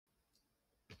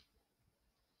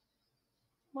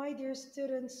My dear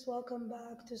students, welcome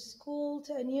back to school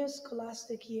to a new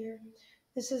scholastic year.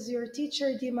 This is your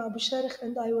teacher, Dima Abusharkh,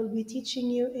 and I will be teaching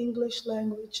you English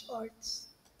language arts.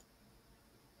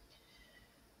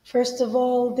 First of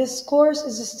all, this course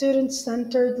is a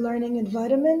student-centered learning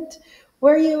environment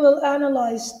where you will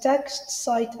analyze text,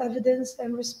 cite evidence,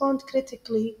 and respond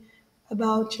critically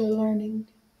about your learning.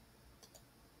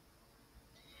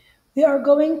 We are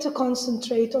going to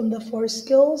concentrate on the four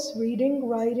skills: reading,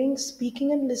 writing,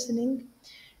 speaking, and listening.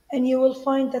 And you will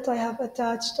find that I have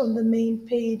attached on the main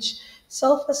page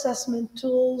self-assessment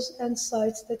tools and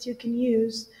sites that you can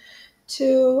use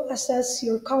to assess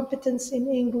your competence in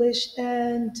English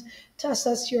and to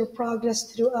assess your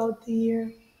progress throughout the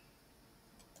year.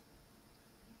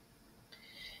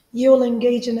 You will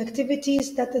engage in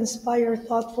activities that inspire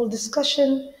thoughtful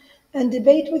discussion and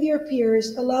debate with your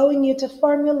peers, allowing you to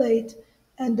formulate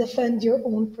and defend your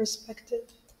own perspective.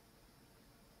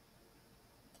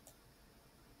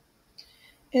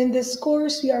 In this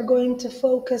course, we are going to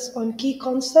focus on key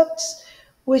concepts,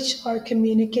 which are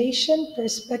communication,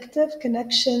 perspective,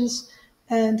 connections,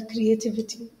 and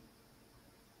creativity.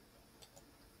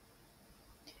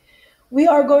 We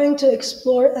are going to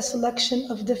explore a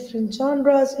selection of different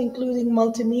genres, including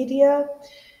multimedia.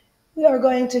 We are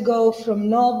going to go from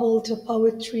novel to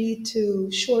poetry to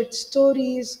short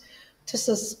stories to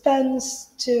suspense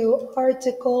to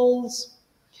articles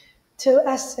to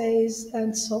essays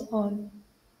and so on.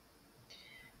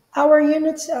 Our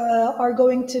units are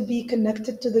going to be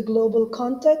connected to the global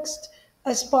context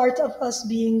as part of us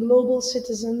being global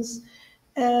citizens.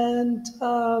 And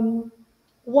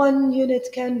one unit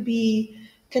can be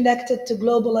connected to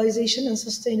globalization and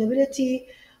sustainability.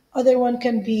 Other one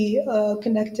can be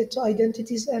connected to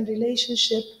identities and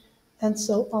relationship and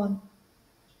so on.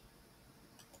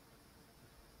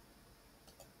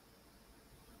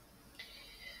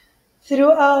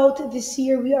 Throughout this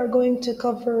year, we are going to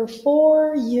cover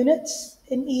four units.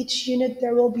 In each unit,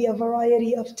 there will be a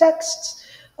variety of texts,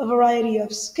 a variety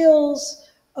of skills,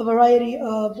 a variety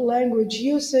of language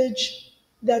usage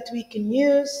that we can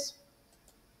use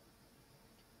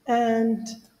and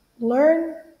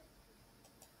learn.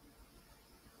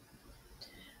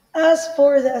 As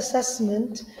for the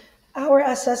assessment, our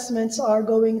assessments are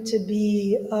going to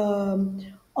be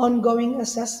ongoing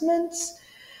assessments,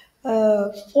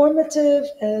 formative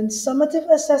and summative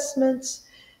assessments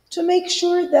to make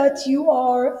sure that you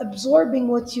are absorbing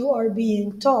what you are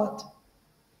being taught.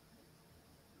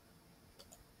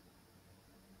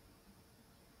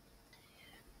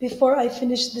 Before I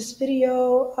finish this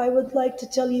video, I would like to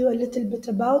tell you a little bit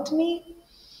about me.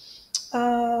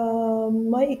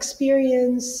 My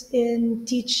experience in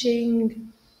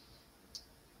teaching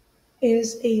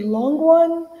is a long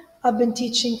one. I've been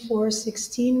teaching for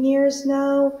 16 years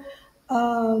now.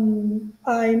 I'm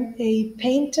a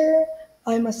painter,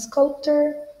 I'm a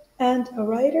sculptor, and a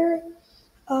writer.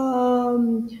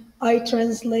 I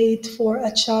translate for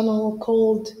a channel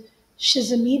called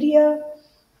Shiza Media.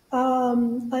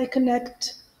 I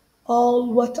connect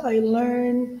all what I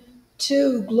learn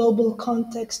to global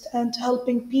context and to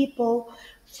helping people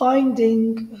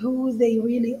finding who they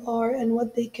really are and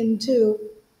what they can do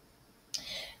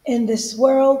in this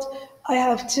world. I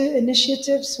have two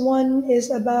initiatives. One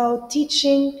is about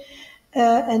teaching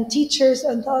and teachers,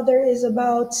 and the other is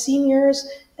about seniors,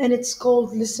 and it's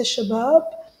called Lissa Shabab.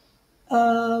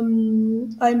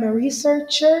 I'm a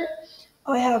researcher.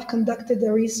 I have conducted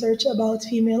a research about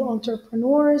female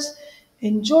entrepreneurs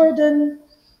in Jordan,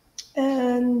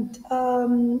 and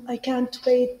I can't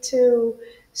wait to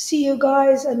see you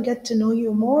guys and get to know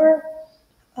you more.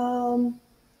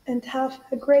 And have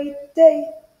a great day.